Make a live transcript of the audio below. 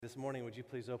This morning, would you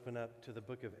please open up to the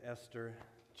book of Esther,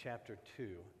 chapter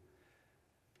 2.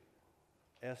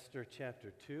 Esther,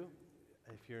 chapter 2.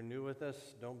 If you're new with us,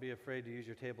 don't be afraid to use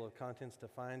your table of contents to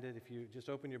find it. If you just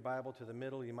open your Bible to the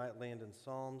middle, you might land in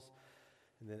Psalms.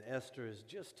 And then Esther is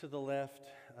just to the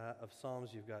left of Psalms.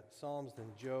 You've got Psalms,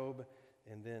 then Job,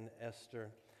 and then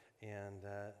Esther. And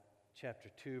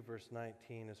chapter 2, verse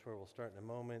 19 is where we'll start in a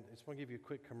moment. I just want to give you a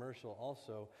quick commercial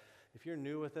also. If you're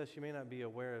new with us, you may not be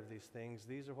aware of these things.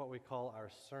 These are what we call our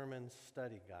sermon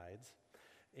study guides.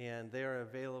 And they are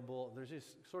available, they're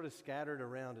just sort of scattered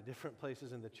around at different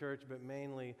places in the church, but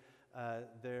mainly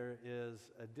there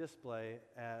is a display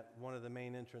at one of the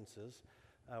main entrances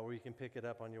where you can pick it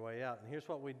up on your way out. And here's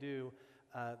what we do.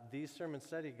 These sermon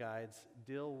study guides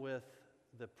deal with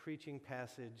the preaching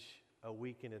passage a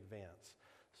week in advance.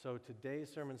 So today's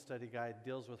sermon study guide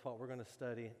deals with what we're going to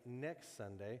study next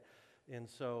Sunday. And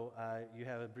so you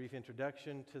have a brief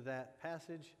introduction to that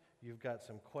passage. You've got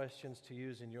some questions to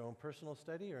use in your own personal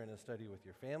study or in a study with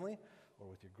your family or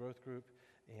with your growth group.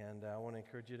 And I want to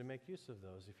encourage you to make use of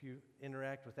those. If you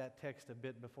interact with that text a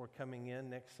bit before coming in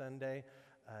next Sunday,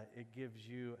 it gives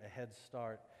you a head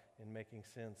start in making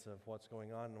sense of what's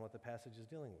going on and what the passage is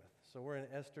dealing with. So we're in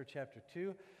Esther chapter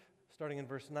 2, starting in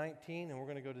verse 19, and we're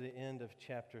going to go to the end of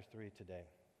chapter 3 today.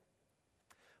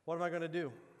 What am I going to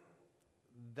do?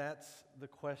 That's the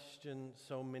question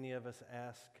so many of us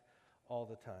ask all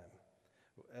the time.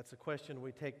 That's a question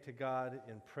we take to God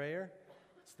in prayer.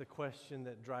 It's the question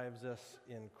that drives us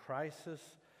in crisis.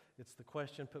 It's the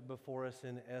question put before us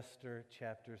in Esther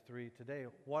chapter 3 today.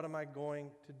 What am I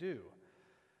going to do?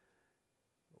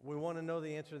 We want to know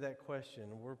the answer to that question.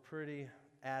 We're pretty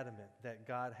adamant that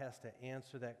God has to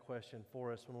answer that question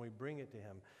for us when we bring it to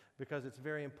Him, because it's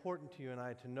very important to you and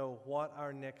I to know what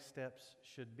our next steps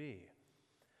should be.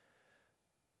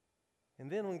 And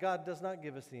then when God does not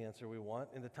give us the answer we want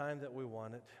in the time that we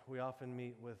want it, we often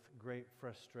meet with great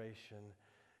frustration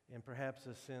and perhaps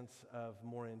a sense of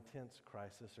more intense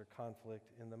crisis or conflict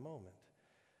in the moment.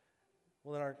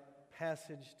 Well, in our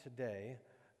passage today,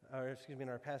 in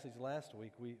our passage last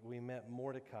week, we met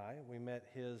Mordecai. We met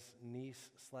his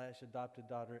niece/adopted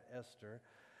daughter, Esther,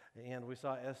 and we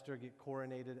saw Esther get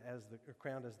crowned as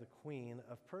the queen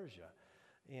of Persia.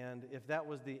 And if that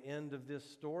was the end of this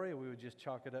story, we would just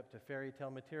chalk it up to fairy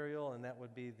tale material, and that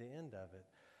would be the end of it.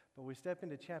 But we step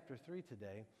into chapter 3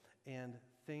 today, and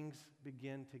things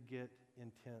begin to get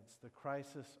intense. The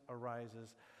crisis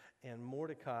arises, and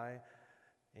Mordecai,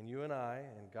 and you and I,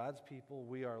 and God's people,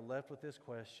 we are left with this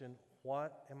question: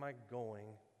 what am I going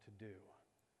to do?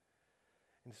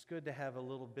 And it's good to have a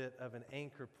little bit of an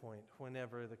anchor point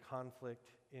whenever the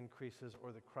conflict increases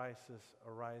or the crisis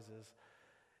arises.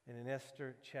 And in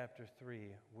Esther chapter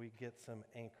 3, we get some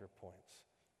anchor points.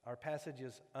 Our passage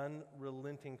is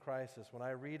unrelenting crisis. When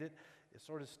I read it, it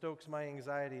sort of stokes my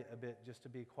anxiety a bit, just to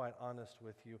be quite honest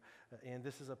with you. And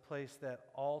this is a place that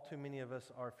all too many of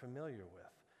us are familiar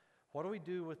with. What do we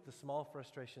do with the small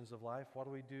frustrations of life? What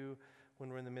do we do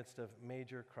when we're in the midst of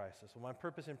major crisis? Well, my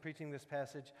purpose in preaching this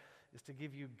passage is to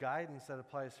give you guidance that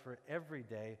applies for every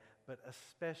day, but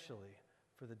especially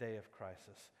for the day of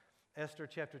crisis. Esther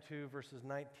chapter 2, verses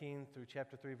 19 through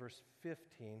chapter 3, verse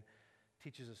 15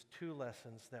 teaches us two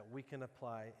lessons that we can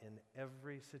apply in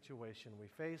every situation we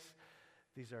face.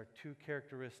 These are two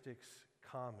characteristics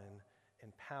common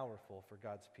and powerful for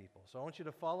God's people. So I want you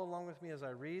to follow along with me as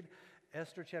I read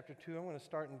Esther chapter 2. I'm going to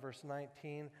start in verse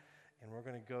 19, and we're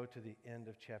going to go to the end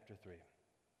of chapter 3.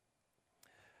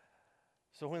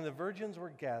 So when the virgins were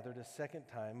gathered a second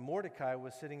time, Mordecai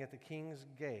was sitting at the king's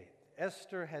gate.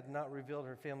 Esther had not revealed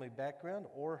her family background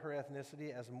or her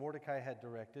ethnicity as Mordecai had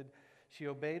directed. She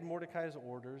obeyed Mordecai's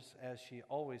orders as she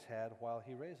always had while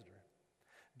he raised her.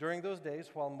 During those days,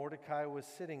 while Mordecai was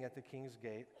sitting at the king's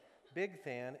gate,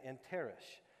 Bigthan and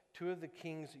Teresh, two of the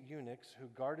king's eunuchs who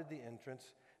guarded the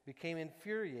entrance, became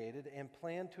infuriated and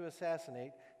planned to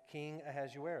assassinate King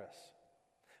Ahasuerus.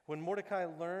 When Mordecai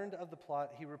learned of the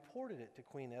plot, he reported it to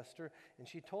Queen Esther, and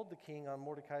she told the king on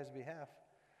Mordecai's behalf.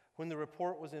 When the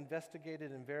report was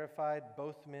investigated and verified,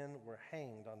 both men were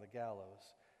hanged on the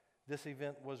gallows. This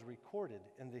event was recorded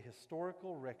in the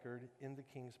historical record in the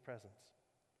king's presence.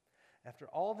 After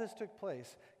all this took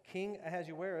place, King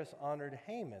Ahasuerus honored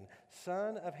Haman,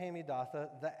 son of Hammedatha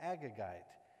the Agagite.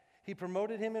 He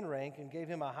promoted him in rank and gave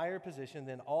him a higher position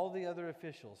than all the other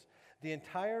officials. The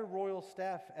entire royal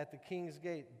staff at the king's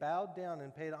gate bowed down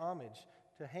and paid homage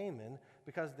to Haman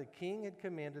because the king had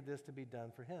commanded this to be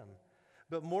done for him.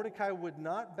 But Mordecai would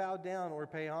not bow down or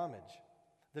pay homage.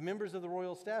 The members of the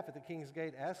royal staff at the king's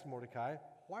gate asked Mordecai,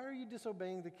 "Why are you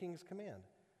disobeying the king's command?"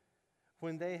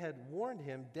 When they had warned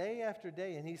him day after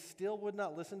day and he still would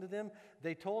not listen to them,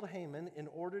 they told Haman in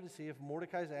order to see if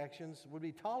Mordecai's actions would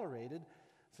be tolerated,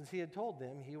 since he had told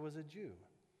them he was a Jew.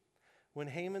 When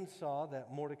Haman saw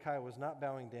that Mordecai was not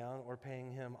bowing down or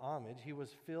paying him homage, he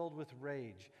was filled with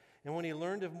rage. And when he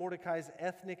learned of Mordecai's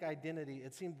ethnic identity,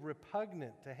 it seemed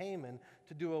repugnant to Haman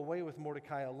to do away with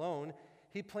Mordecai alone.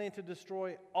 He planned to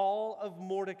destroy all of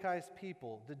Mordecai's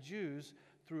people, the Jews,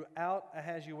 throughout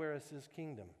Ahasuerus'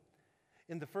 kingdom.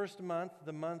 In the first month,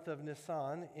 the month of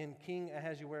Nisan, in King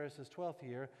Ahasuerus' 12th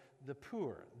year, the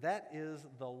pur, that is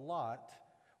the lot,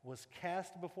 was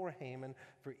cast before Haman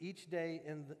for each day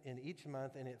in each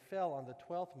month, and it fell on the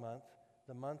 12th month,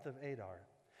 the month of Adar.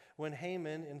 When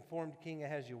Haman informed King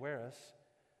Ahasuerus,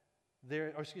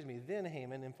 then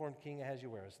Haman informed King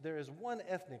Ahasuerus, there is one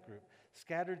ethnic group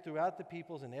scattered throughout the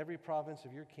peoples in every province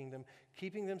of your kingdom,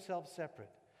 keeping themselves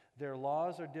separate. Their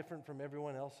laws are different from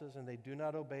everyone else's, and they do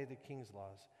not obey the king's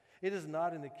laws. It is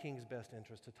not in the king's best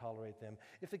interest to tolerate them.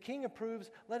 If the king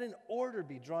approves, let an order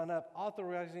be drawn up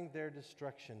authorizing their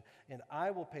destruction, and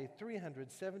I will pay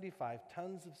 375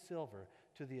 tons of silver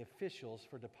to the officials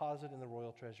for deposit in the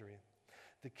royal treasury.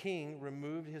 The king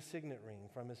removed his signet ring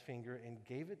from his finger and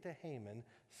gave it to Haman,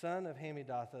 son of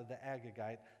Hammedatha the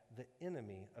Agagite, the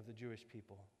enemy of the Jewish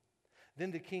people. Then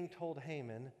the king told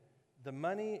Haman, the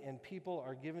money and people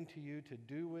are given to you to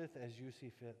do with as you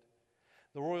see fit.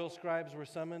 The royal scribes were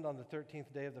summoned on the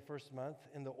 13th day of the first month,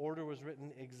 and the order was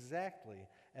written exactly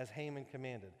as Haman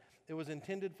commanded. It was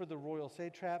intended for the royal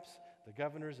satraps, the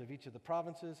governors of each of the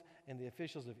provinces, and the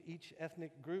officials of each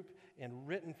ethnic group, and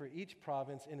written for each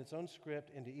province in its own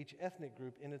script and to each ethnic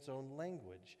group in its own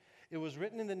language. It was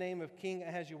written in the name of King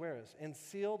Ahasuerus and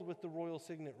sealed with the royal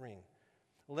signet ring.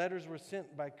 Letters were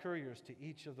sent by couriers to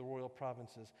each of the royal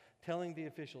provinces, telling the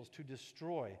officials to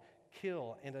destroy,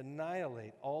 kill, and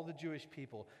annihilate all the Jewish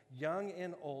people, young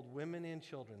and old, women and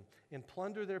children, and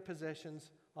plunder their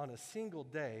possessions on a single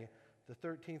day, the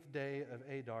 13th day of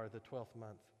Adar, the 12th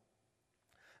month.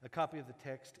 A copy of the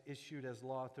text, issued as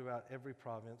law throughout every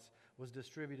province, was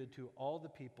distributed to all the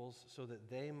peoples so that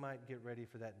they might get ready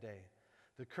for that day.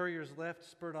 The couriers left,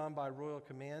 spurred on by royal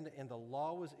command, and the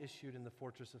law was issued in the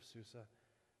fortress of Susa.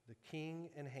 The king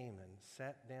and Haman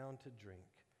sat down to drink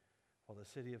while the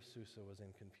city of Susa was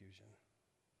in confusion.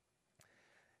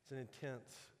 It's an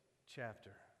intense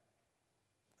chapter.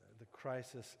 The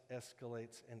crisis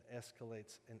escalates and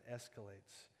escalates and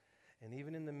escalates. And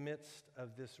even in the midst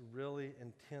of this really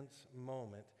intense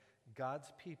moment,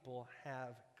 God's people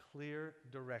have clear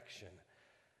direction.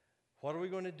 What are we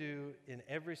going to do in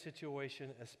every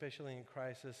situation, especially in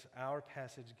crisis? Our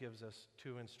passage gives us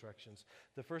two instructions.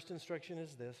 The first instruction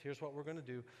is this. Here's what we're going to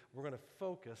do. We're going to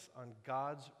focus on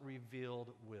God's revealed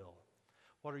will.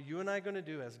 What are you and I going to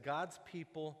do as God's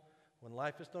people when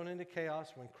life is thrown into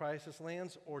chaos, when crisis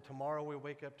lands, or tomorrow we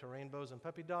wake up to rainbows and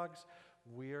puppy dogs?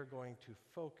 We are going to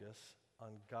focus on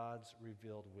God's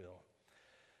revealed will.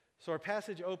 So our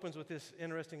passage opens with this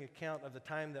interesting account of the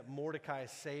time that Mordecai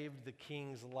saved the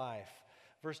king's life.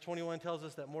 Verse 21 tells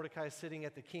us that Mordecai is sitting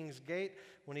at the king's gate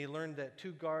when he learned that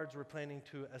two guards were planning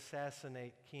to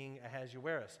assassinate King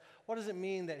Ahasuerus. What does it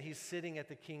mean that he's sitting at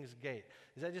the king's gate?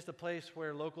 Is that just a place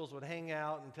where locals would hang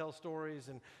out and tell stories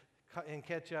and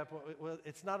catch up? Well,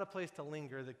 it's not a place to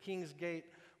linger. The king's gate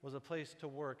was a place to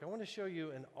work. I want to show you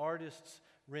an artist's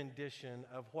rendition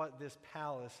of what this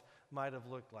palace might have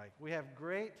looked like. We have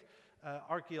great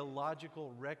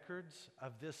archaeological records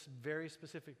of this very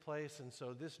specific place, and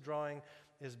so this drawing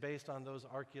is based on those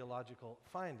archaeological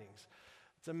findings.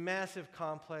 It's a massive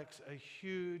complex, a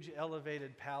huge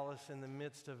elevated palace in the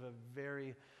midst of a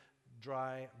very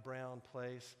dry, brown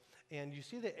place. And you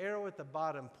see the arrow at the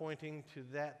bottom pointing to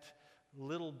that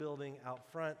little building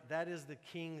out front. That is the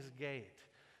King's Gate.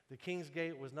 The King's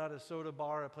Gate was not a soda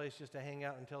bar, a place just to hang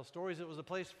out and tell stories. It was a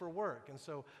place for work. And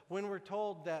so when we're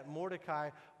told that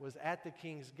Mordecai was at the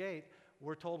King's Gate,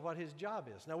 we're told what his job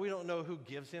is. Now, we don't know who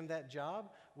gives him that job.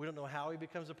 We don't know how he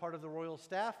becomes a part of the royal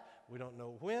staff. We don't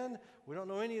know when. We don't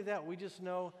know any of that. We just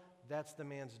know that's the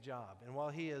man's job. And while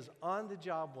he is on the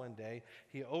job one day,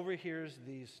 he overhears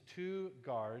these two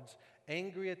guards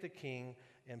angry at the king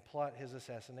and plot his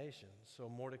assassination. So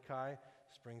Mordecai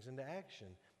springs into action.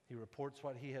 He reports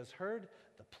what he has heard.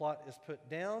 The plot is put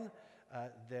down.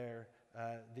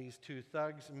 These two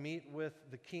thugs meet with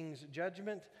the king's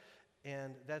judgment,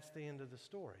 and that's the end of the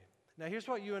story. Now, here's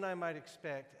what you and I might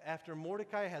expect. After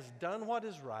Mordecai has done what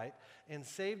is right and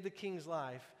saved the king's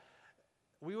life,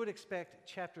 we would expect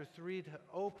chapter 3 to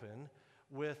open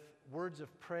with words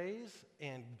of praise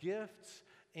and gifts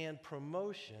and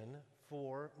promotion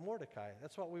for Mordecai.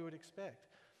 That's what we would expect.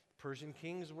 Persian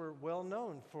kings were well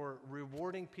known for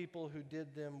rewarding people who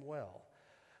did them well.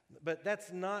 But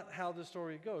that's not how the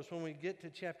story goes. When we get to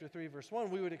chapter 3, verse 1,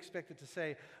 we would expect it to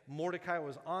say Mordecai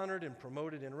was honored and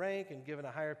promoted in rank and given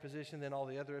a higher position than all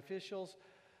the other officials,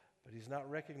 but he's not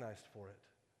recognized for it.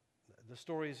 The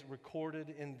story is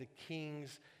recorded in the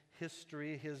king's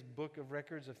history, his book of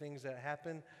records of things that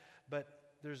happen, but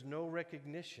there's no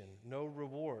recognition, no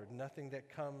reward, nothing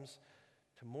that comes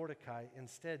to Mordecai.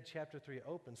 Instead, chapter 3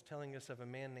 opens telling us of a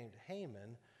man named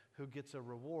Haman who gets a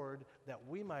reward that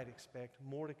we might expect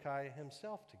Mordecai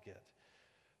himself to get.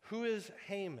 Who is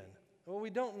Haman? Well, we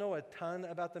don't know a ton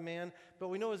about the man, but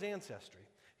we know his ancestry.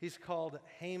 He's called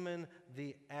Haman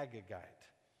the Agagite.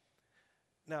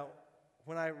 Now,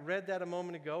 when I read that a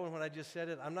moment ago and when I just said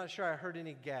it, I'm not sure I heard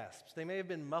any gasps. They may have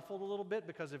been muffled a little bit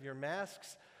because of your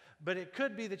masks, but it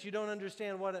could be that you don't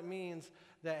understand what it means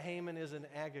that Haman is an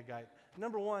Agagite.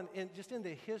 Number one, in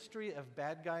the history of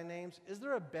bad guy names, is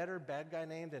there a better bad guy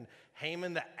name than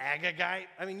Haman the Agagite?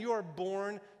 I mean, you are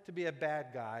born to be a bad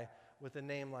guy with a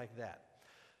name like that.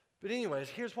 But anyways,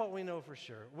 here's what we know for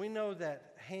sure. We know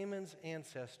that Haman's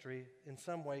ancestry in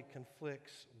some way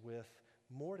conflicts with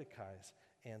Mordecai's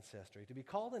ancestry. To be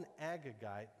called an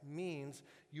Agagite means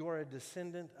you are a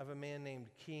descendant of a man named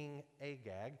King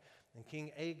Agag, and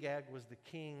King Agag was the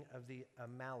king of the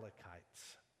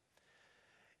Amalekites.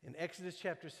 In Exodus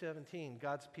chapter 17,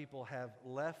 God's people have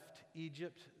left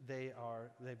Egypt.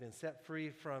 They've been set free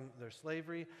from their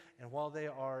slavery, and while they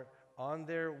are on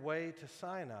their way to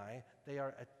Sinai, they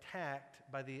are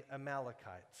attacked by the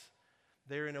Amalekites.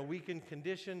 They're in a weakened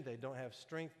condition. They don't have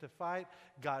strength to fight.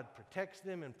 God protects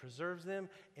them and preserves them,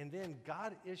 and then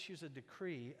God issues a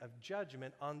decree of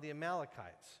judgment on the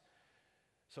Amalekites.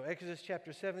 So Exodus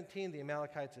chapter 17, the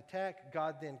Amalekites attack.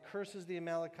 God then curses the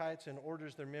Amalekites and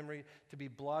orders their memory to be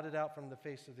blotted out from the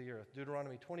face of the earth.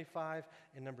 Deuteronomy 25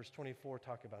 and Numbers 24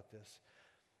 talk about this.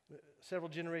 Several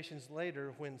generations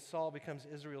later, when Saul becomes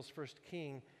Israel's first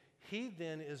king, he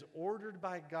then is ordered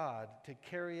by God to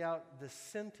carry out the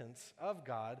sentence of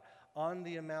God on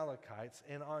the Amalekites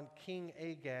and on King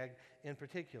Agag in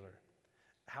particular.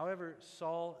 However,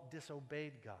 Saul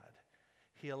disobeyed God.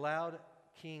 He allowed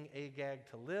King Agag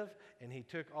to live, and he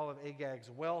took all of Agag's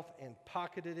wealth and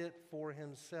pocketed it for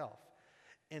himself.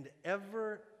 And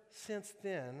ever since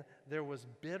then, there was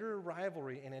bitter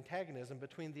rivalry and antagonism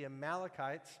between the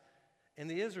Amalekites and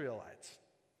the Israelites.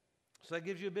 So that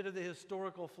gives you a bit of the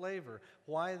historical flavor,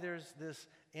 why there's this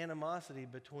animosity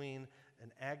between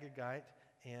an Agagite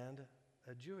and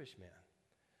a Jewish man.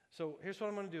 So here's what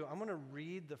I'm going to do. I'm going to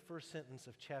read the first sentence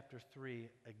of chapter 3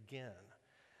 again.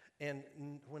 And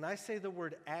when I say the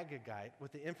word Agagite,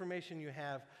 with the information you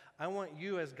have, I want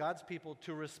you as God's people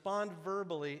to respond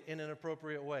verbally in an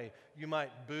appropriate way. You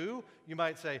might boo, you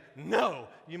might say no,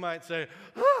 you might say,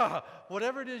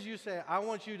 whatever it is you say, I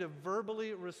want you to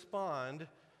verbally respond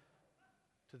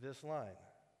to this line.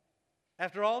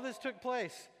 After all this took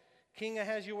place, King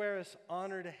Ahasuerus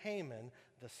honored Haman,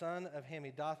 the son of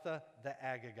Hammedatha the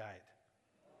Agagite.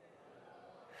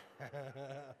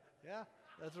 Yeah,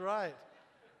 that's right.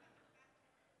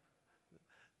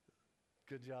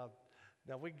 Good job.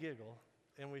 Now, we giggle,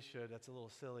 and we should. That's a little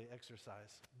silly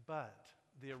exercise. But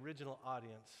the original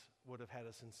audience would have had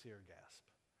a sincere gasp.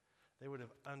 They would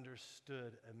have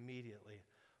understood immediately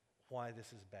why this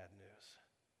is bad news.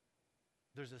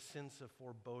 There's a sense of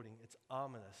foreboding. It's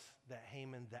ominous that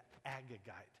Haman the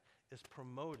Agagite is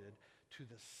promoted to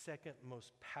the second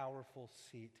most powerful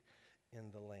seat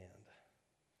in the land.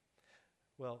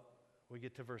 Well, we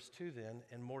get to verse 2 then,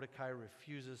 and Mordecai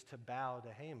refuses to bow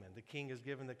to Haman. The king has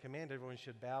given the command everyone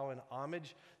should bow in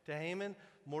homage to Haman.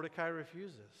 Mordecai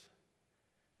refuses.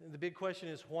 And the big question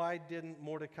is, why didn't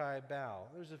Mordecai bow?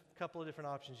 There's a couple of different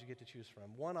options you get to choose from.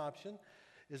 One option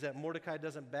is that Mordecai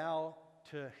doesn't bow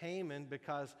to Haman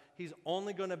because he's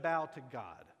only going to bow to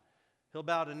God. He'll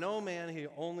bow to no man, he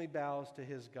only bows to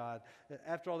his God.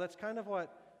 After all, that's kind of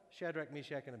what Shadrach,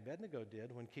 Meshach, and Abednego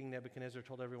did when King Nebuchadnezzar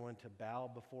told everyone to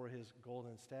bow before his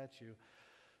golden statue.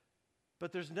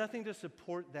 But there's nothing to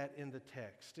support that in the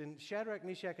text. And Shadrach,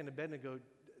 Meshach, and Abednego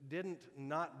didn't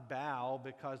not bow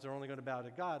because they're only going to bow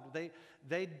to God.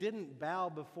 They didn't bow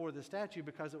before the statue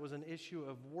because it was an issue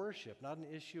of worship, not an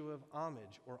issue of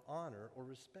homage or honor or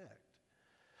respect.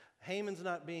 Haman's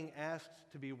not being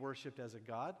asked to be worshipped as a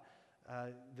god.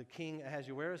 The king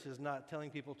Ahasuerus is not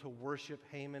telling people to worship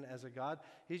Haman as a god.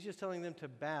 He's just telling them to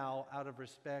bow out of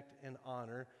respect and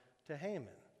honor to Haman.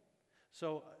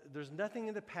 So there's nothing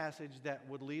in the passage that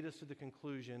would lead us to the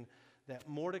conclusion that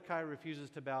Mordecai refuses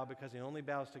to bow because he only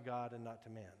bows to God and not to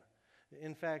man.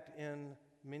 In fact, in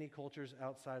many cultures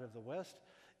outside of the West,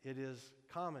 it is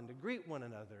common to greet one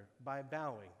another by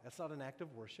bowing. That's not an act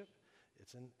of worship.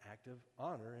 It's an act of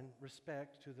honor and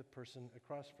respect to the person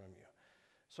across from you.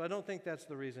 So I don't think that's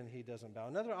the reason he doesn't bow.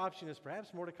 Another option is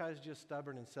perhaps Mordecai is just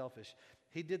stubborn and selfish.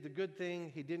 He did the good thing.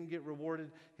 He didn't get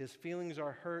rewarded. His feelings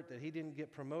are hurt that he didn't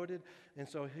get promoted. And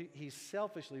so he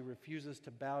selfishly refuses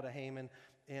to bow to Haman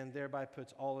and thereby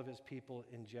puts all of his people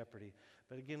in jeopardy.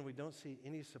 But again, we don't see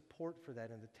any support for that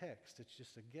in the text. It's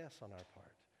just a guess on our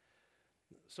part.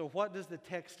 So what does the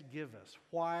text give us?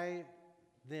 Why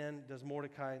then does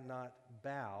Mordecai not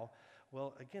bow?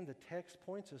 Well, again, the text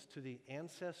points us to the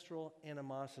ancestral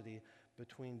animosity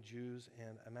between Jews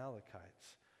and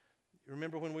Amalekites.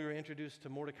 Remember when we were introduced to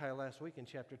Mordecai last week in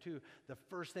chapter 2, the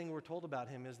first thing we're told about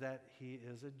him is that he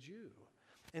is a Jew.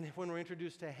 And when we're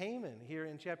introduced to Haman here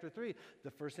in chapter 3,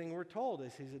 the first thing we're told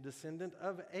is he's a descendant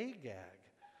of Agag.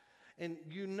 And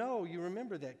you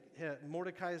remember that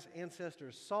Mordecai's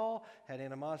ancestor Saul had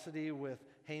animosity with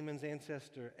Haman's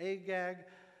ancestor Agag.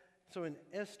 So in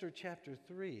Esther chapter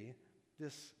 3,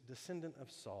 this descendant of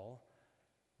Saul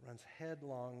runs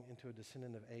headlong into a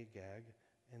descendant of Agag,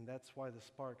 and that's why the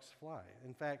sparks fly.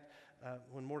 In fact,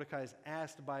 when Mordecai is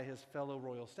asked by his fellow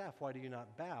royal staff, "Why do you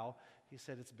not bow?" he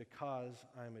said, "It's because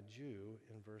I'm a Jew,"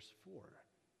 in verse 4.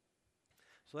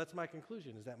 So that's my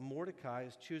conclusion, is that Mordecai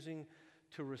is choosing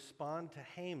to respond to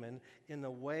Haman in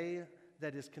the way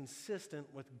that is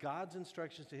consistent with God's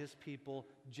instructions to his people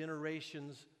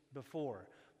generations before.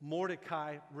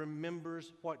 Mordecai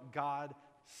remembers what God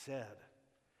said.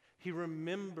 He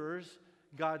remembers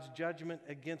God's judgment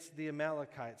against the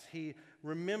Amalekites. He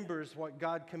remembers what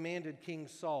God commanded King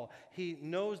Saul. He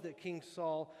knows that King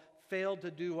Saul failed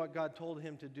to do what God told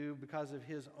him to do because of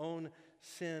his own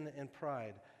sin and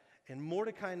pride. And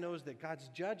Mordecai knows that God's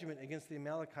judgment against the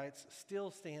Amalekites still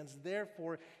stands.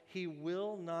 Therefore, he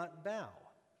will not bow.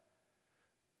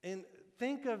 And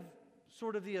think of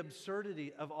sort of the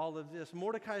absurdity of all of this.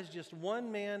 Mordecai is just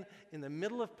one man in the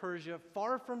middle of Persia,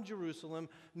 far from Jerusalem.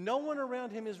 No one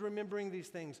around him is remembering these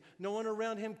things. No one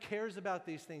around him cares about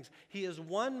these things. He is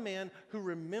one man who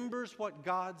remembers what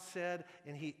God said,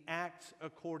 and he acts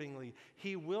accordingly.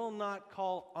 He will not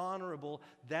call honorable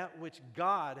that which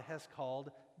God has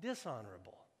called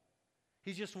dishonorable.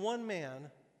 He's just one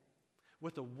man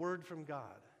with a word from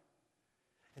God.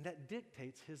 And that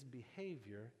dictates his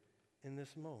behavior in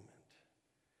this moment.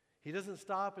 He doesn't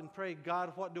stop and pray,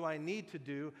 "God, what do I need to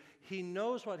do?" He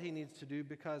knows what he needs to do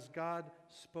because God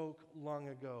spoke long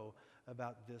ago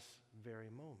about this very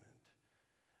moment.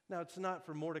 Now, it's not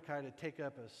for Mordecai to take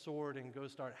up a sword and go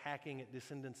start hacking at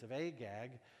descendants of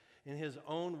Agag. In his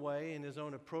own way, in his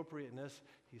own appropriateness,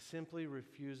 he simply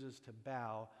refuses to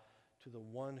bow to the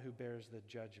one who bears the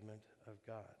judgment of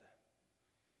God.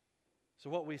 So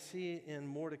what we see in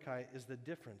Mordecai is the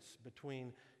difference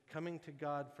between coming to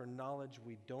God for knowledge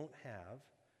we don't have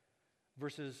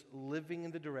versus living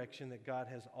in the direction that God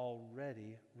has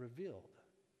already revealed.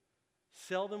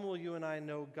 Seldom will you and I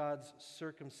know God's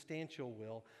circumstantial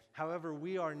will. However,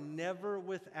 we are never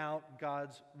without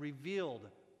God's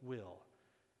revealed will.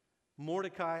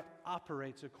 Mordecai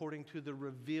operates according to the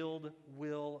revealed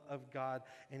will of God,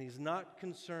 and he's not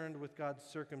concerned with God's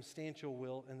circumstantial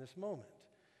will in this moment.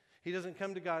 He doesn't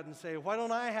come to God and say, "Why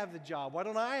don't I have the job? Why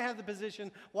don't I have the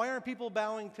position? Why aren't people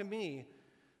bowing to me?"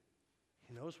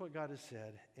 He knows what God has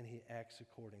said, and he acts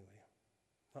accordingly.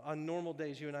 On normal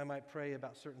days, you and I might pray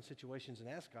about certain situations and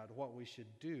ask God what we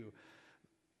should do.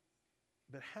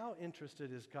 But how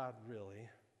interested is God really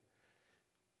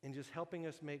in just helping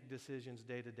us make decisions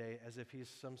day to day as if he's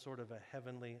some sort of a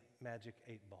heavenly magic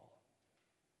 8-ball?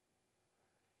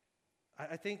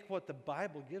 I think what the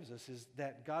Bible gives us is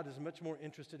that God is much more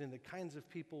interested in the kinds of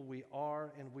people we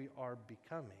are and we are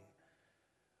becoming.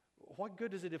 What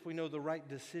good is it if we know the right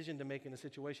decision to make in a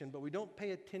situation, but we don't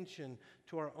pay attention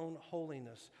to our own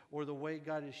holiness or the way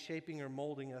God is shaping or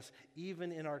molding us,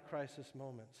 even in our crisis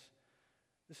moments?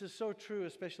 This is so true,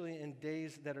 especially in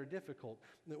days that are difficult.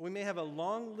 We may have a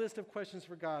long list of questions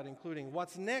for God, including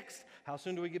what's next? How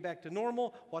soon do we get back to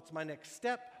normal? What's my next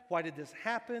step? Why did this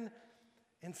happen?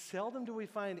 And seldom do we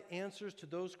find answers to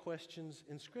those questions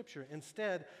in Scripture.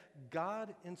 Instead,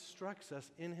 God instructs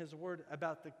us in his word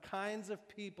about the kinds of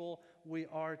people we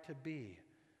are to be.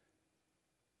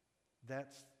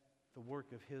 That's the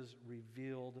work of his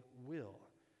revealed will.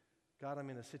 God,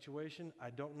 I'm in a situation, I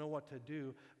don't know what to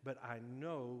do, but I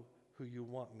know who you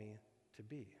want me to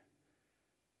be.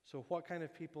 So what kind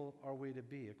of people are we to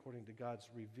be according to God's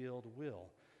revealed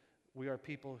will? We are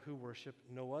people who worship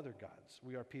no other gods.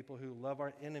 We are people who love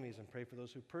our enemies and pray for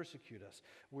those who persecute us.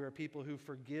 We are people who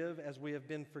forgive as we have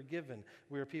been forgiven.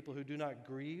 We are people who do not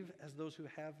grieve as those who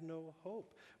have no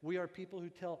hope. We are people who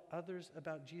tell others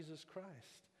about Jesus Christ.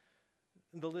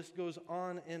 The list goes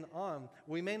on and on.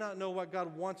 We may not know what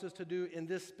God wants us to do in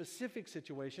this specific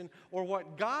situation or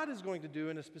what God is going to do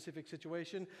in a specific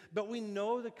situation, but we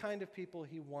know the kind of people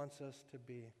He wants us to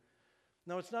be.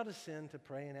 Now, it's not a sin to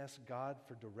pray and ask God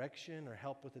for direction or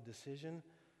help with a decision.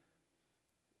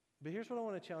 But here's what I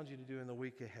want to challenge you to do in the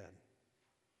week ahead.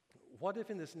 What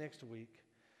if in this next week,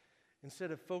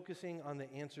 instead of focusing on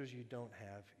the answers you don't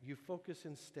have, you focus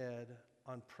instead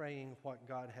on praying what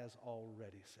God has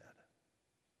already said?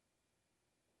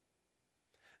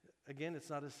 Again, it's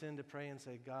not a sin to pray and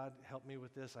say, God, help me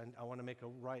with this. I want to make a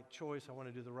right choice. I want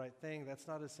to do the right thing. That's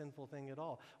not a sinful thing at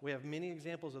all. We have many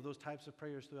examples of those types of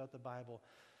prayers throughout the Bible.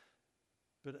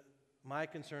 But my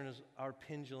concern is our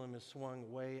pendulum is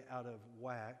swung way out of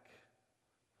whack.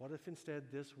 What if instead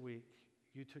this week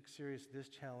you took serious this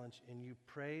challenge and you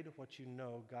prayed what you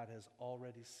know God has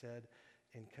already said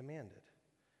and commanded?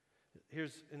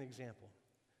 Here's an example.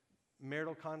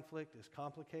 Marital conflict is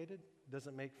complicated,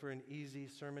 doesn't make for an easy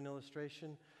sermon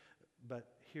illustration, but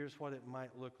here's what it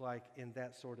might look like in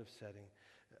that sort of setting.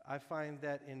 I find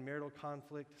that in marital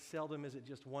conflict, seldom is it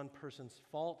just one person's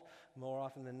fault. More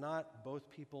often than not,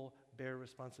 both people bear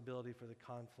responsibility for the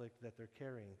conflict that they're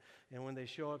carrying. And when they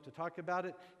show up to talk about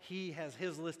it, he has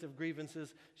his list of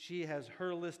grievances, she has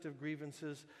her list of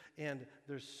grievances, and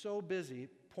they're so busy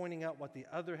pointing out what the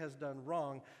other has done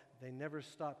wrong, they never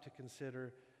stop to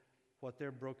consider what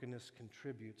their brokenness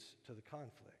contributes to the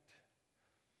conflict.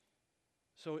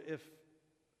 So if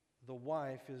the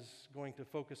wife is going to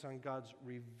focus on God's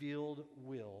revealed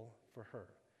will for her,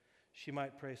 she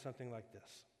might pray something like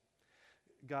this.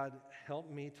 God,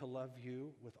 help me to love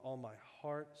you with all my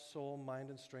heart, soul, mind,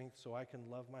 and strength so I can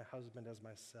love my husband as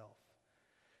myself.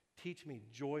 Teach me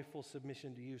joyful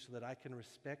submission to you so that I can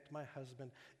respect my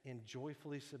husband and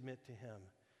joyfully submit to him.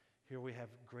 Here we have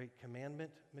great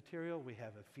commandment material. We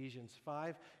have Ephesians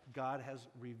 5. God has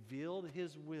revealed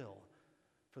his will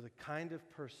for the kind of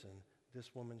person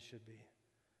this woman should be.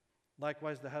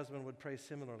 Likewise, the husband would pray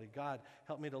similarly. God,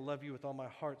 help me to love you with all my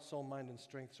heart, soul, mind, and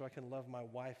strength so I can love my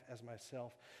wife as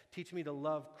myself. Teach me to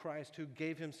love Christ who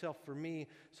gave himself for me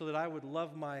so that I would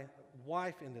love my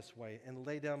wife in this way and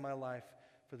lay down my life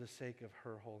for the sake of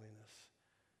her holiness.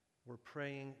 We're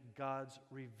praying God's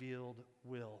revealed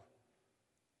will.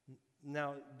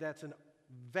 Now, that's a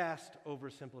vast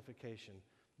oversimplification.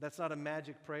 That's not a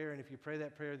magic prayer, and if you pray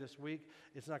that prayer this week,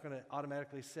 it's not going to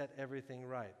automatically set everything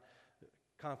right.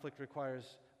 Conflict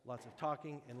requires lots of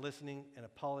talking and listening and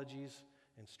apologies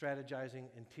and strategizing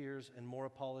and tears and more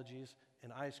apologies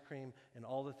and ice cream and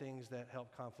all the things that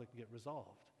help conflict get resolved.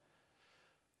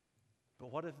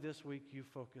 But what if this week you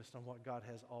focused on what God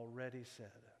has already said,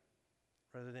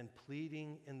 rather than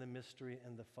pleading in the mystery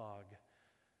and the fog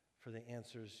for the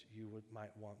answers you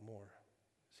might want more?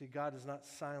 See, God is not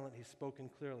silent. He's spoken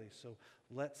clearly. So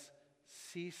let's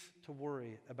cease to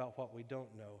worry about what we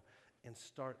don't know and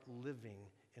start living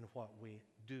in what we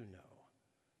do know.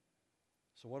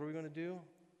 So what are we going to do?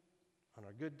 On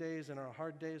our good days and our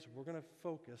hard days, we're going to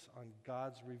focus on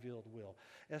God's revealed will.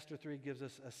 Esther 3 gives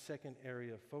us a second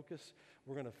area of focus.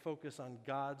 We're going to focus on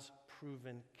God's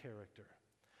proven character.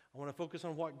 I want to focus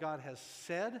on what God has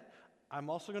said. I'm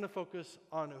also going to focus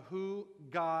on who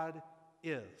God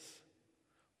is.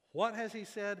 What has he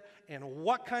said, and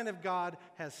what kind of God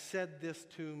has said this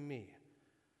to me?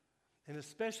 And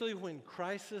especially when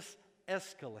crisis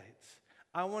escalates,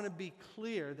 I want to be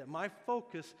clear that my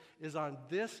focus is on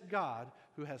this God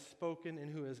who has spoken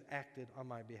and who has acted on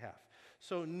my behalf.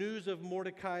 So news of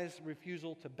Mordecai's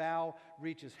refusal to bow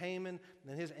reaches Haman,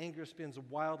 and his anger spins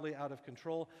wildly out of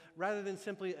control. Rather than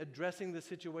simply addressing the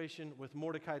situation with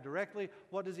Mordecai directly,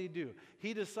 what does he do?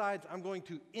 He decides, I'm going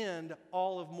to end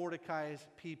all of Mordecai's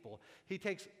people. He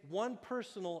takes one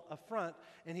personal affront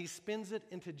and he spins it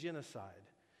into genocide.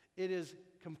 It is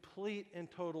complete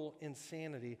and total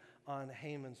insanity on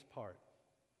Haman's part.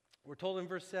 We're told in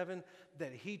verse 7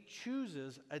 that he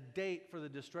chooses a date for the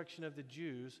destruction of the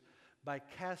Jews by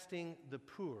casting the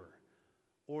pur,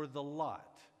 or the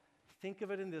lot. Think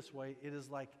of it in this way. It is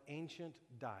like ancient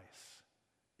dice.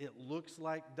 It looks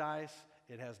like dice.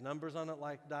 It has numbers on it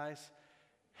like dice.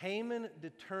 Haman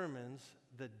determines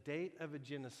the date of a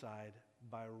genocide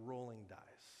by rolling dice.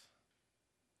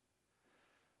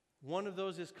 One of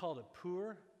those is called a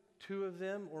pur. Two of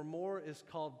them or more is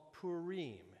called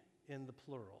purim in the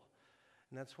plural.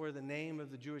 And that's where the name of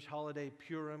the Jewish holiday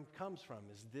Purim comes from,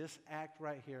 is this act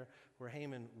right here where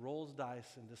Haman rolls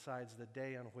dice and decides the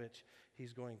day on which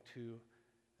he's going to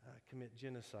commit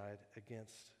genocide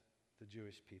against the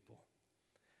Jewish people.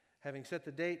 Having set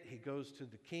the date, he goes to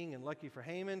the king, and lucky for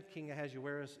Haman, King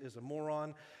Ahasuerus is a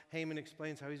moron. Haman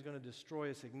explains how he's going to destroy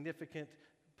a significant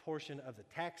portion of the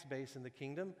tax base in the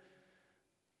kingdom,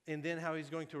 and then how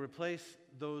he's going to replace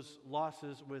those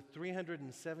losses with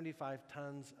 375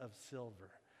 tons of silver.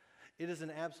 It is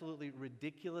an absolutely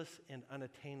ridiculous and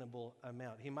unattainable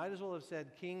amount. He might as well have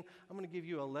said, King, I'm going to give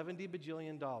you $11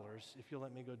 bajillion if you'll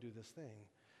let me go do this thing.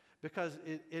 Because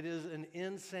it is an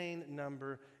insane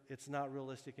number. It's not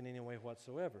realistic in any way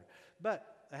whatsoever. But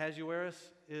Ahasuerus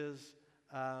is,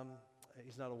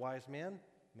 he's not a wise man,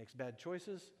 makes bad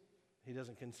choices. He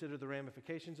doesn't consider the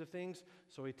ramifications of things.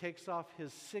 So he takes off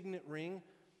his signet ring,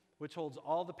 which holds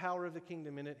all the power of the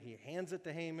kingdom in it. He hands it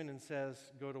to Haman and says,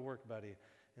 go to work, buddy.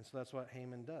 And so that's what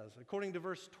Haman does. According to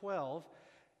verse 12,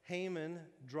 Haman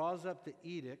draws up the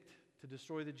edict to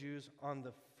destroy the Jews on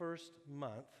the first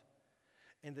month.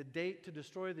 And the date to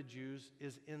destroy the Jews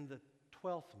is in the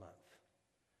 12th month.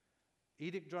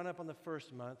 Edict drawn up on the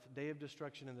first month, day of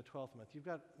destruction in the 12th month. You've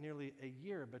got nearly a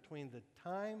year between the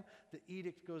time the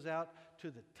edict goes out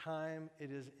to the time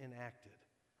it is enacted.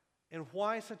 And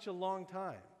why such a long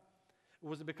time?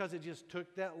 Was it because it just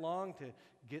took that long to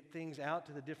get things out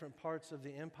to the different parts of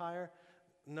the empire?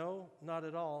 No, not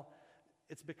at all.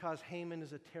 It's because Haman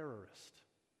is a terrorist.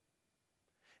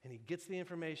 And he gets the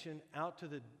information out to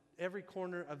every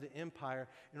corner of the empire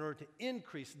in order to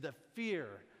increase the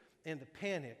fear and the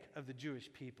panic of the Jewish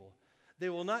people. They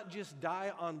will not just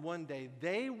die on one day.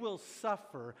 They will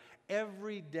suffer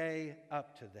every day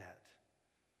up to that.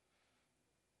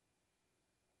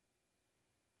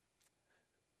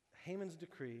 Haman's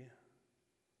decree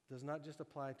does not just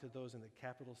apply to those in the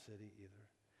capital city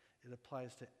either. It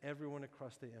applies to everyone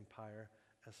across the empire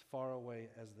as far away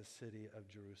as the city of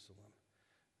Jerusalem.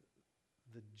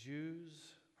 The Jews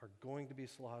are going to be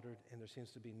slaughtered, and there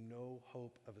seems to be no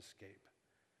hope of escape.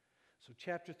 So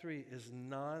chapter 3 is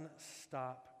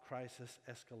non-stop crisis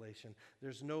escalation.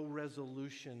 There's no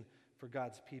resolution for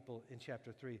God's people in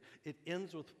chapter 3. It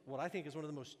ends with what I think is one of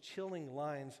the most chilling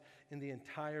lines in the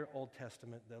entire Old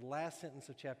Testament. The last sentence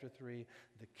of chapter 3,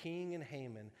 the king and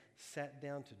Haman sat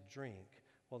down to drink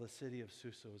while the city of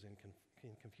Susa was in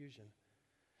confusion.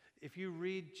 If you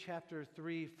read chapter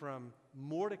 3 from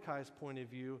Mordecai's point of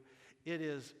view, it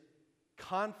is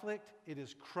conflict, it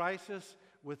is crisis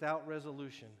without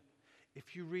resolution.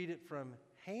 If you read it from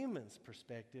Haman's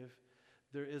perspective,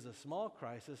 there is a small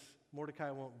crisis,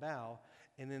 Mordecai won't bow,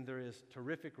 and then there is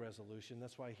terrific resolution.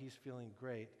 That's why he's feeling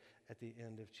great at the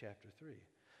end of chapter 3.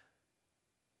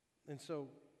 And so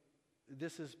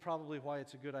this is probably why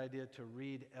it's a good idea to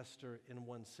read Esther in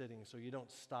one sitting, so you don't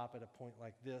stop at a point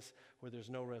like this where there's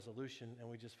no resolution and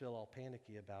we just feel all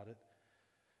panicky about it.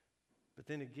 But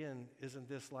then again, isn't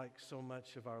this like so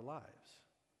much of our lives?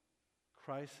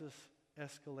 Crisis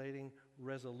escalating,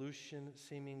 resolution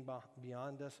seeming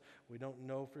beyond us. We don't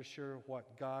know for sure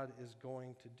what God is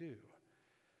going to do.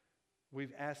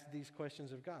 We've asked these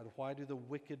questions of God. Why do the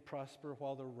wicked prosper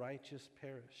while the righteous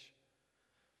perish?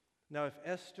 Now, if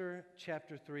Esther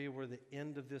chapter 3 were the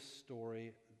end of this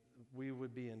story, we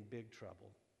would be in big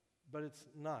trouble. But it's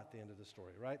not the end of the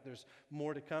story, right? There's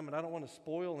more to come, and I don't want to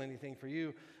spoil anything for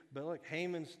you, but look,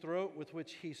 Haman's throat with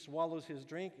which he swallows his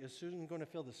drink is soon going to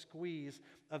feel the squeeze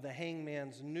of the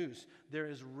hangman's noose. There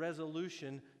is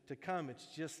resolution to come. It's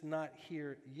just not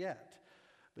here yet.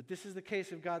 But this is the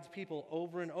case of God's people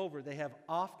over and over. They have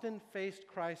often faced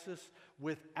crisis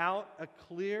without a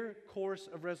clear course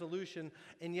of resolution,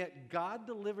 and yet God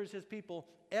delivers his people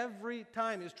every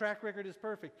time. His track record is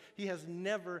perfect. He has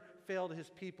never failed his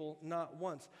people, not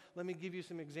once. Let me give you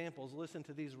some examples. Listen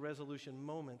to these resolution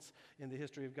moments in the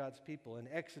history of God's people. In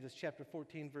Exodus chapter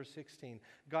 14, verse 16,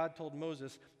 God told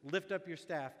Moses, "Lift up your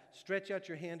staff, stretch out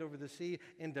your hand over the sea,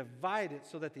 and divide it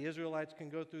so that the Israelites can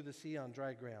go through the sea on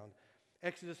dry ground."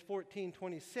 Exodus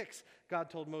 14:26, God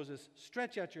told Moses,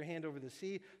 "Stretch out your hand over the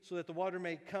sea so that the water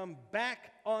may come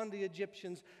back on the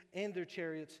Egyptians and their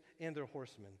chariots and their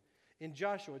horsemen." In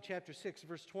Joshua chapter 6,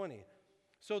 verse 20,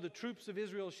 "So the troops of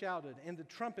Israel shouted, and the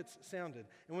trumpets sounded.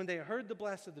 And when they heard the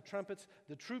blast of the trumpets,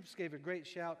 the troops gave a great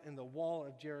shout, and the wall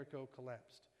of Jericho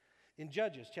collapsed." In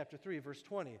Judges chapter 3, verse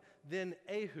 20, "Then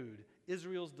Ehud,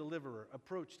 Israel's deliverer,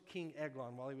 approached King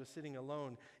Eglon while he was sitting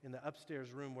alone in the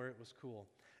upstairs room where it was cool.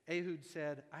 Ehud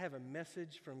said, 'I have a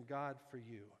message from God for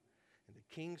you.' And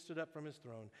the king stood up from his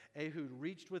throne. Ehud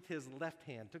reached with his left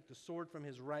hand, took the sword from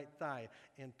his right thigh,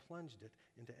 and plunged it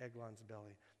into Eglon's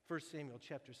belly. 1 Samuel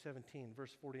chapter 17,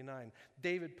 verse 49.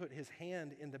 David put his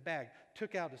hand in the bag,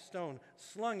 took out a stone,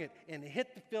 slung it, and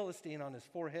hit the Philistine on his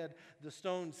forehead. The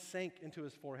stone sank into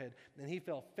his forehead, and he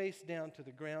fell face down to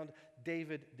the ground.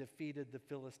 David defeated the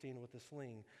Philistine with a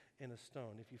sling and a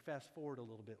stone. If you fast forward a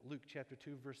little bit, Luke chapter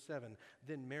 2, verse 7.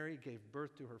 Then Mary gave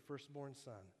birth to her firstborn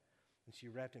son, and she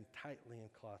wrapped him tightly in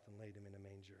cloth and laid him in a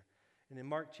manger. And in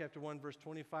Mark chapter 1, verse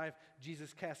 25,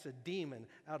 Jesus cast a demon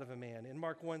out of a man. In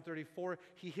Mark 1:34,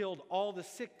 he healed all the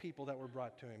sick people that were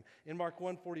brought to him. In Mark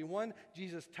 1:41,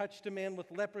 Jesus touched a man with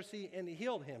leprosy and he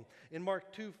healed him. In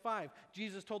Mark 2:5,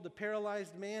 Jesus told the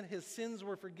paralyzed man his sins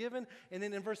were forgiven. And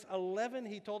then in verse 11,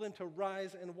 he told him to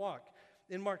rise and walk.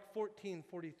 In Mark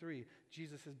 14:43,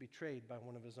 Jesus is betrayed by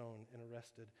one of his own and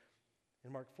arrested.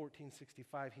 In Mark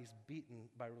 14:65, he's beaten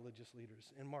by religious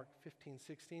leaders. In Mark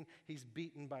 15:16, he's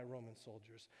beaten by Roman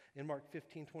soldiers. In Mark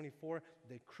 15:24,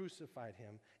 they crucified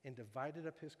him and divided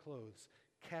up his clothes,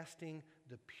 casting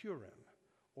the Purim,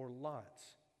 or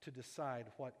lots, to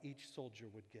decide what each soldier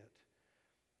would get.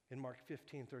 In Mark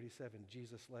 15:37,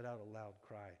 Jesus let out a loud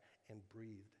cry and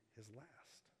breathed his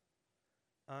last.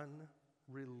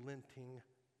 Unrelenting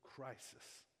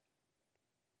crisis.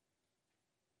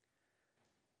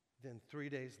 Then 3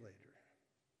 days later,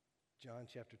 John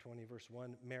chapter 20, verse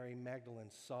 1, Mary Magdalene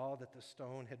saw that the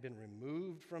stone had been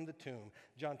removed from the tomb.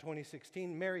 John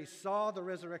 20:16, Mary saw the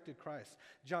resurrected Christ.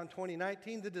 John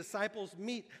 20:19, the disciples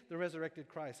meet the resurrected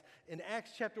Christ. In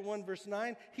Acts chapter 1, verse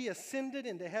 9, he ascended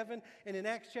into heaven. And in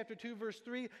Acts chapter 2, verse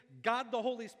 3, God the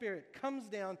Holy Spirit comes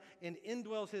down and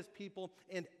indwells his people,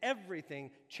 and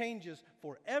everything changes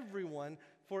for everyone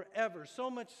forever. So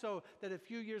much so that a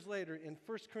few years later, in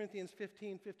 1 Corinthians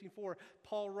 15:54,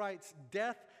 Paul writes,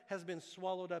 death has been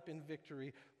swallowed up in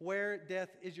victory. Where death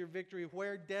is your victory,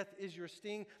 where death is your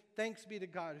sting, thanks be to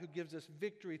God who gives us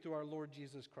victory through our Lord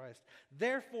Jesus Christ.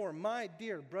 Therefore, my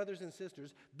dear brothers and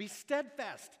sisters, be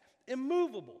steadfast,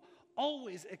 immovable,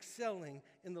 always excelling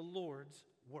in the Lord's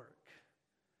work.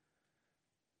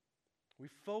 We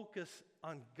focus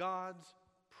on God's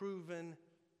proven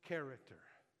character.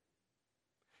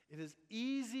 It is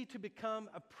easy to become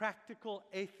a practical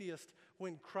atheist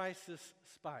when crisis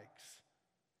spikes.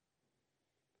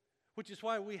 Which is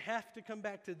why we have to come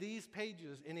back to these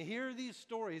pages and hear these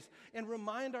stories and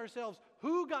remind ourselves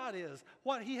who God is,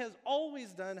 what he has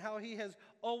always done, how he has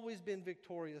always been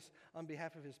victorious on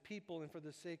behalf of his people and for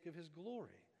the sake of his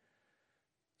glory.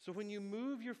 So when you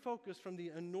move your focus from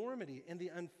the enormity and the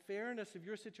unfairness of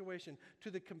your situation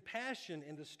to the compassion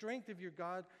and the strength of your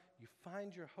God, you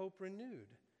find your hope renewed.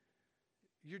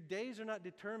 Your days are not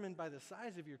determined by the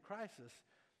size of your crisis,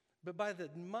 but by the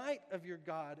might of your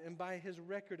God and by his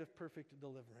record of perfect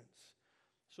deliverance.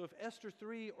 So if Esther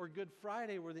 3 or Good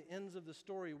Friday were the ends of the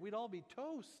story, we'd all be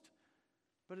toast.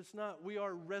 But it's not. We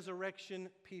are resurrection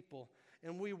people,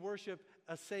 and we worship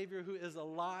a Savior who is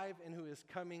alive and who is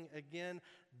coming again.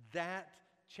 That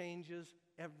changes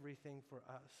everything for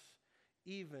us,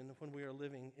 even when we are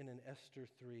living in an Esther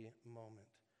 3 moment.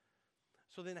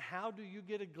 So then how do you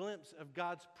get a glimpse of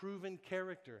God's proven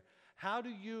character? How do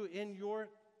you, in your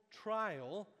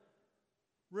trial,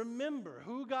 remember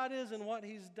who God is and what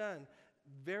he's done?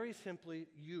 Very simply,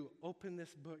 you open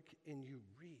this book and you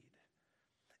read.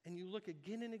 And you look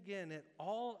again and again at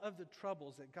all of the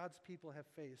troubles that God's people have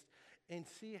faced and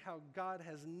see how God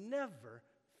has never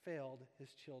failed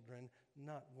his children,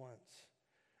 not once.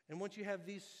 And once you have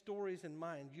these stories in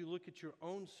mind, you look at your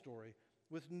own story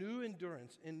with new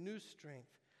endurance and new strength.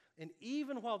 And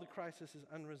even while the crisis is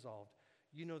unresolved,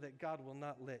 you know that God will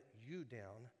not let you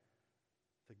down.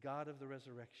 The God of the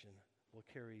resurrection will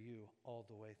carry you all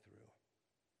the way through.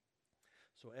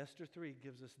 So Esther 3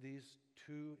 gives us these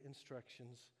two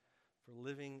instructions for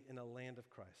living in a land of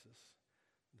crisis.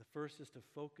 The first is to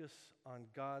focus on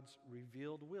God's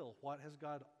revealed will. What has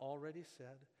God already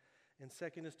said? And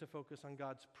second is to focus on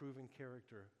God's proven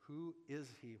character. Who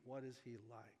is he? What is he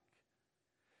like?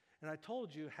 And I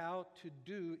told you how to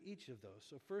do each of those.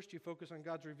 So first you focus on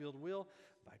God's revealed will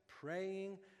by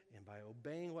praying and by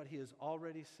obeying what he has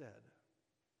already said.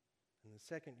 And then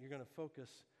second, you're going to focus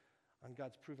on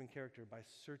God's proven character by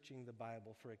searching the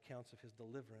Bible for accounts of his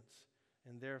deliverance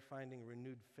and there finding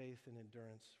renewed faith and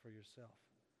endurance for yourself.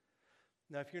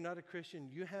 Now, if you're not a Christian,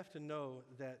 you have to know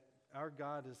that our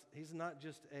God he's not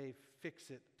just a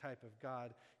fix-it type of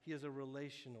God. He is a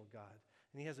relational God.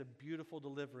 And he has a beautiful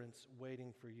deliverance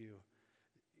waiting for you.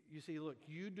 You see, look,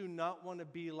 you do not want to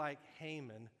be like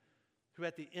Haman, who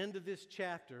at the end of this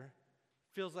chapter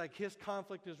feels like his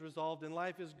conflict is resolved and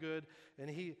life is good, and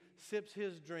he sips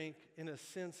his drink in a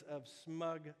sense of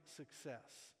smug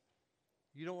success.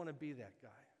 You don't want to be that guy,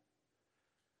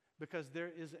 because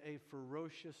there is a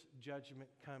ferocious judgment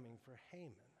coming for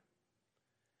Haman.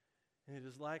 And it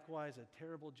is likewise a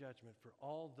terrible judgment for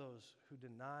all those who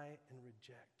deny and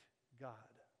reject God.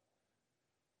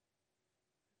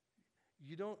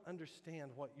 You don't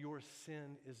understand what your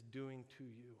sin is doing to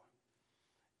you.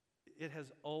 It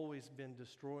has always been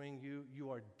destroying you.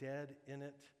 You are dead in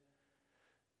it.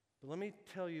 But let me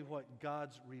tell you what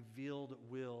God's revealed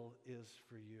will is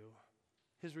for you.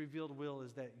 His revealed will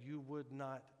is that you would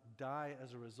not die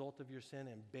as a result of your sin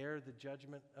and bear the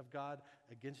judgment of God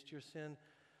against your sin,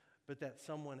 but that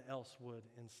someone else would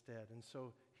instead. And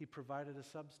so he provided a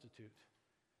substitute.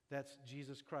 That's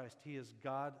Jesus Christ. He is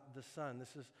God the Son.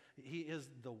 He is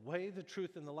the way, the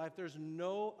truth, and the life. There's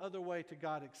no other way to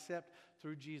God except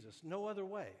through Jesus. No other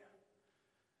way.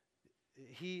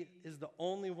 He is the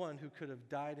only one who could have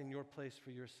died in your place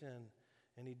for your sin,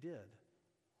 and he did.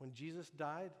 When Jesus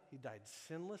died, he died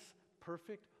sinless,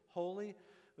 perfect, holy,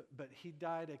 but he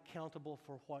died accountable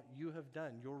for what you have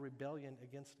done, your rebellion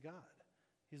against God.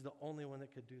 He's the only one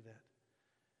that could do that.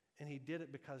 And he did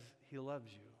it because he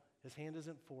loves you. His hand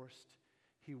isn't forced.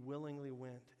 He willingly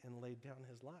went and laid down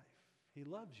his life. He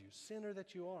loves you. Sinner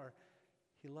that you are,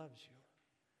 he loves you.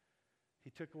 He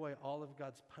took away all of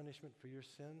God's punishment for your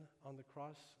sin on the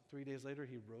cross. 3 days later,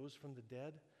 he rose from the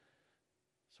dead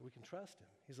so we can trust him.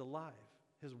 He's alive.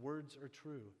 His words are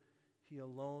true. He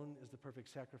alone is the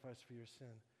perfect sacrifice for your sin.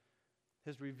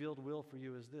 His revealed will for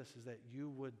you is this, is that you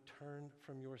would turn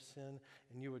from your sin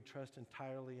and you would trust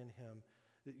entirely in him.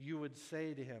 That you would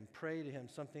say to him, pray to him,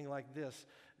 something like this: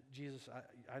 Jesus,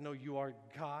 I know you are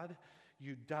God.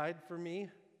 You died for me,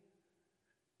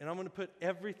 and I'm going to put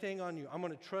everything on you. I'm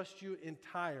going to trust you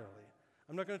entirely.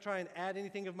 I'm not going to try and add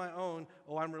anything of my own.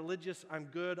 Oh, I'm religious, I'm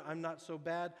good, I'm not so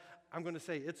bad. I'm going to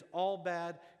say, it's all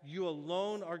bad. You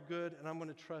alone are good, and I'm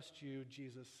going to trust you.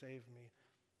 Jesus, save me.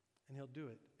 And he'll do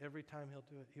it. Every time he'll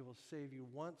do it, he will save you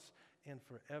once and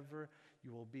forever.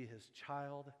 You will be his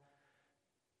child,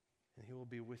 and he will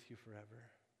be with you forever.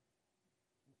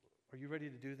 Are you ready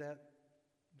to do that?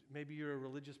 Maybe you're a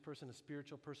religious person, a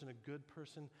spiritual person, a good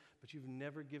person, but you've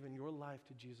never given your life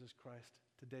to Jesus Christ.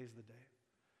 Today's the day.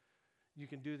 You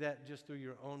can do that just through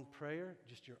your own prayer,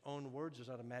 just your own words. There's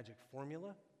not a magic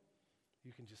formula.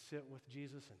 You can just sit with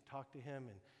Jesus and talk to him,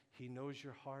 and he knows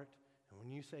your heart. And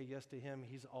when you say yes to him,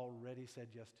 he's already said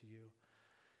yes to you.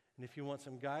 And if you want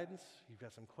some guidance, you've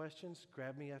got some questions,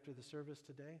 grab me after the service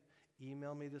today.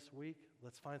 Email me this week.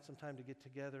 Let's find some time to get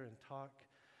together and talk,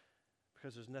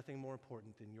 because there's nothing more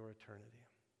important than your eternity.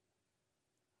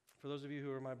 For those of you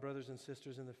who are my brothers and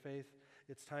sisters in the faith,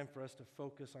 it's time for us to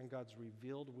focus on God's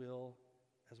revealed will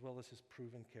as well as his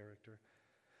proven character.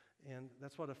 And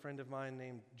that's what a friend of mine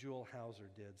named Jewel Hauser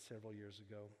did several years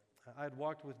ago. I had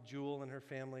walked with Jewel and her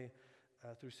family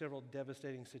through several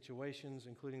devastating situations,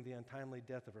 including the untimely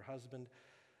death of her husband.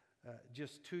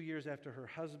 Just 2 years after her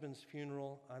husband's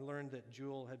funeral, I learned that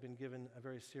Jewel had been given a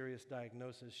very serious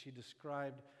diagnosis. She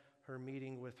described her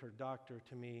meeting with her doctor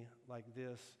to me like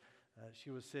this.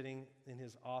 She was sitting in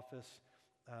his office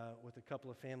with a couple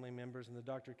of family members, and the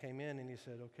doctor came in and he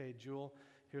said, "Okay, Jewel,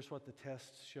 here's what the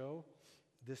tests show.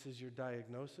 This is your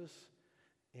diagnosis,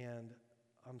 and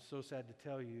I'm so sad to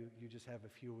tell you, you just have a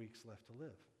few weeks left to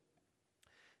live."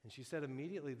 And she said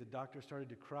immediately the doctor started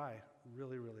to cry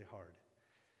really, really hard.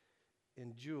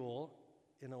 And Jewel,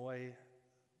 in a way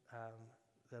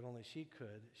that only she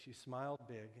could, she smiled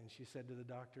big and she said to the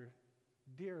doctor,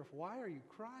 "Dear, why are you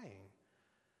crying?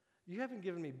 You haven't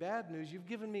given me bad news, you've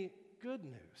given me good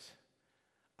news.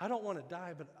 I don't want to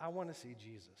die, but I want to see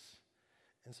Jesus."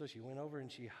 And so she went over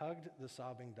and she hugged the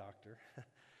sobbing doctor,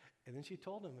 and then she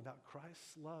told him about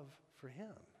Christ's love for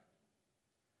him.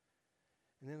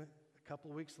 And then a couple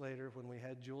of weeks later, when we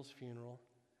had Jewel's funeral,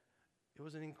 it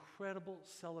was an incredible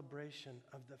celebration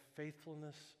of the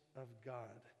faithfulness of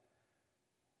God.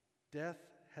 Death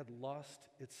had lost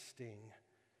its sting,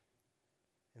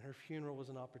 and her funeral was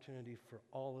an opportunity for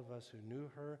all of us who knew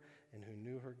her and who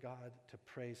knew her God to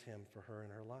praise him for her in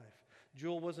her life.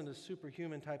 Jewel wasn't a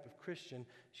superhuman type of Christian.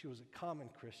 She was a common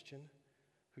Christian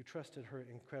who trusted her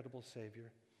incredible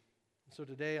Savior. So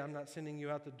today, I'm not sending you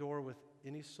out the door with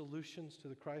any solutions to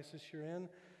the crisis you're in,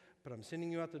 but I'm sending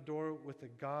you out the door with a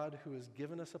God who has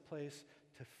given us a place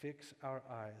to fix our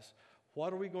eyes.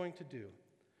 What are we going to do?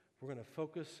 We're going to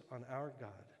focus on our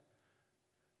God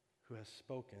who has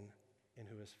spoken and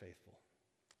who is faithful.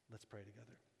 Let's pray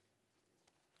together.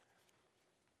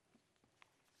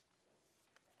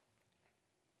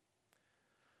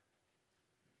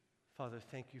 Father,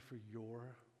 thank you for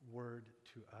your word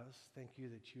to us. Thank you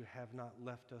that you have not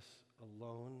left us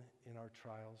alone in our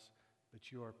trials,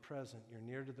 but you are present. You're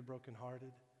near to the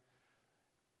brokenhearted.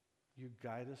 You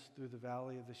guide us through the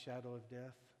valley of the shadow of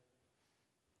death.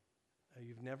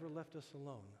 You've never left us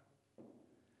alone.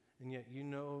 And yet you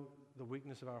know the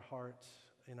weakness of our hearts,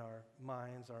 in our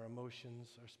minds, our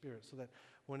emotions, our spirits, so that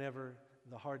whenever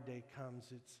the hard day comes,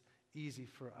 it's easy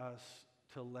for us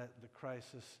to let the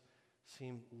crisis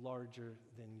seem larger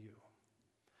than you.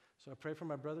 So I pray for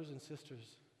my brothers and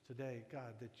sisters today,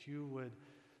 God, that you would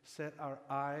set our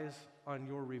eyes on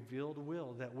your revealed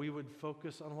will, that we would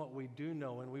focus on what we do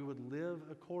know and we would live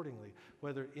accordingly,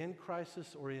 whether in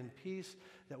crisis or in peace,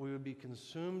 that we would be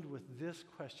consumed with this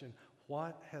question,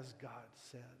 what has God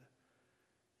said?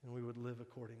 And we would live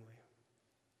accordingly.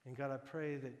 And God, I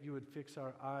pray that you would fix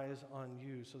our eyes on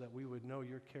you so that we would know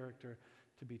your character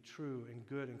to be true and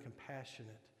good and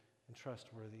compassionate and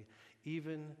trustworthy,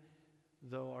 even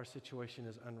though our situation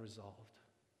is unresolved.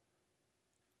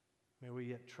 May we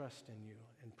yet trust in you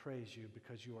and praise you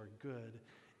because you are good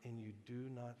and you do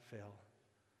not fail.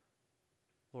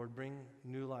 Lord, bring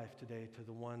new life today to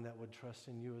the one that would trust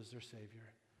in you as their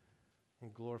Savior,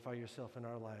 and glorify yourself in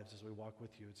our lives as we walk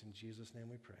with you. It's in Jesus' name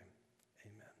we pray.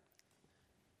 Amen.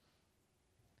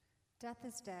 Death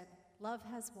is dead. Love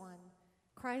has won.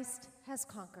 Christ has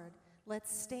conquered.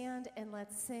 Let's stand and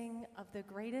let's sing of the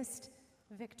greatest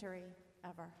victory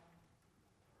ever.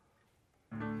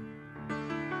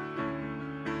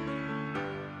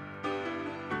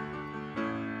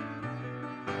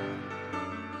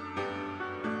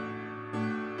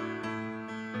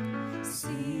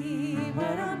 See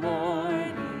what a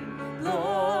morning,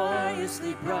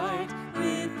 gloriously bright,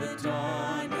 with the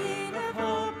dawning of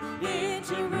hope in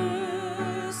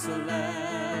Jerusalem.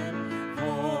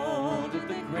 Folded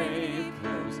the grave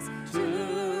clothes,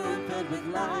 tomb filled with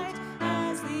light,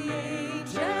 as the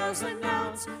angels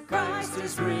announce Christ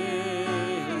is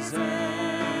risen.